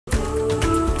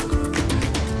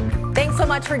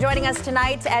much for joining us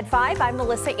tonight at 5. I'm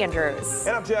Melissa Andrews.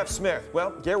 And I'm Jeff Smith.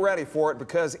 Well, get ready for it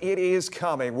because it is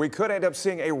coming. We could end up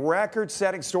seeing a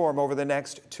record-setting storm over the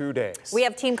next 2 days. We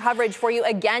have team coverage for you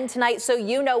again tonight, so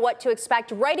you know what to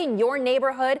expect right in your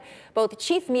neighborhood. Both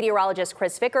Chief Meteorologist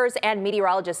Chris Vickers and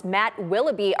Meteorologist Matt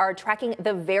Willoughby are tracking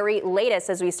the very latest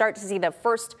as we start to see the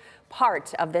first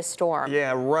part of this storm.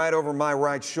 Yeah, right over my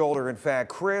right shoulder. In fact,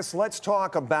 Chris, let's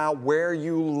talk about where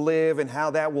you live and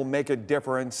how that will make a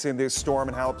difference in this storm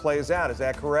and how it plays out. Is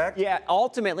that correct? Yeah,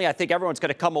 ultimately, I think everyone's going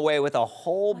to come away with a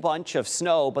whole bunch of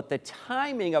snow, but the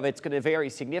timing of it's going to vary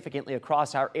significantly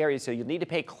across our area, so you'll need to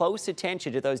pay close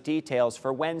attention to those details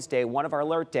for Wednesday, one of our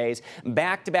alert days.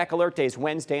 Back-to-back alert days,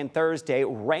 Wednesday and Thursday.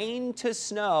 Rain to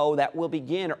snow that will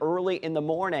begin early in the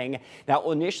morning. That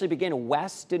will initially begin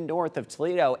west and north of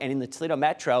Toledo, and in the Toledo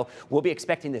Metro, we'll be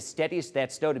expecting the steadiest of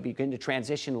that snow to begin to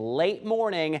transition late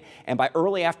morning, and by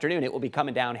early afternoon, it will be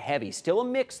coming down heavy. Still a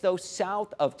mix, though,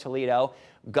 south of Toledo.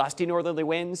 Gusty northerly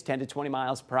winds, 10 to 20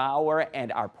 miles per hour,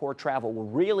 and our poor travel will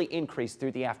really increase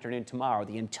through the afternoon tomorrow.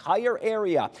 The entire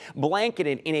area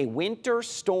blanketed in a winter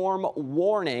storm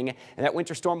warning, and that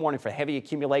winter storm warning for heavy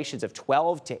accumulations of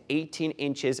 12 to 18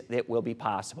 inches that will be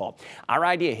possible. Our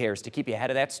idea here is to keep you ahead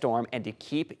of that storm and to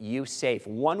keep you safe.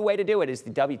 One way to do it is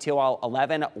the WTOL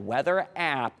 11 weather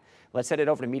app. Let's send it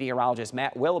over to meteorologist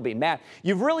Matt Willoughby. Matt,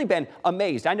 you've really been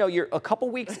amazed. I know you're a couple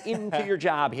weeks into your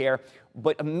job here,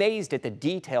 but amazed at the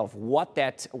detail of what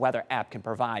that weather app can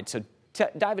provide. So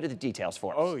dive into the details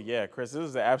for us. Oh, yeah, Chris, this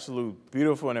is an absolute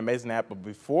beautiful and amazing app. But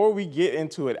before we get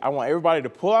into it, I want everybody to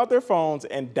pull out their phones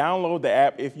and download the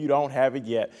app if you don't have it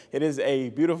yet. It is a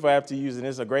beautiful app to use, and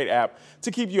it's a great app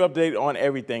to keep you updated on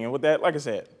everything. And with that, like I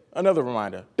said, another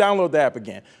reminder, download the app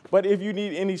again. But if you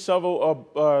need any shovel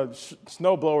or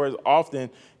snow blowers often,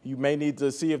 you may need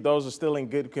to see if those are still in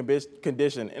good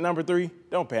condition. And number 3,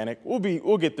 don't panic.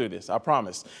 We'll get through this, I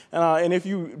promise. And if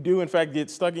you do, in fact, get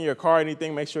stuck in your car or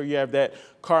anything, make sure you have that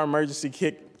car emergency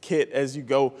kit as you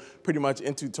go pretty much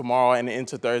into tomorrow and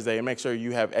into Thursday, and make sure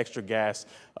you have extra gas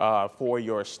for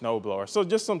your snowblower. So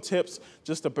just some tips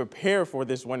just to prepare for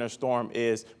this winter storm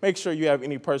is make sure you have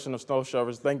any personal snow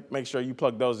shovels. Make sure you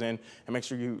plug those in and make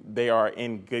sure they are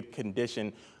in good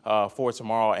condition for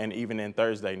tomorrow and even in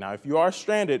Thursday. Now, if you are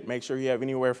stranded, make sure you have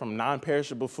anywhere from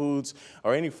non-perishable foods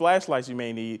or any flashlights you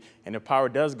may need. And if power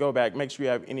does go back, make sure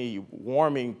you have any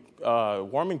warming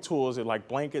tools like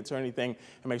blankets or anything,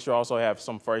 and make sure you also have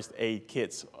some first aid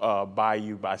kits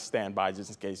by standby just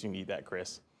in case you need that,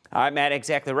 Chris. All right, Matt,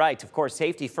 exactly right. Of course,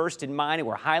 safety first in mind, and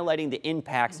we're highlighting the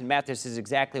impacts. And Matt, this is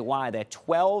exactly why that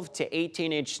 12 to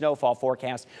 18-inch snowfall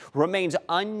forecast remains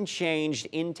unchanged,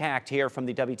 intact here from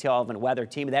the WTOL weather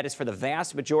team. And that is for the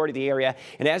vast majority of the area.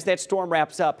 And as that storm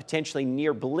wraps up, potentially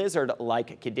near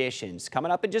blizzard-like conditions.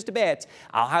 Coming up in just a bit,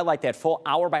 I'll highlight that full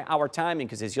hour-by-hour timing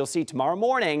because, as you'll see tomorrow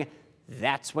morning,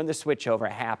 that's when the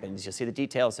switchover happens. You'll see the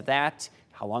details of that,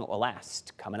 how long it will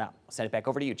last, coming up. I'll send it back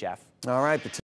over to you, Jeff. All right.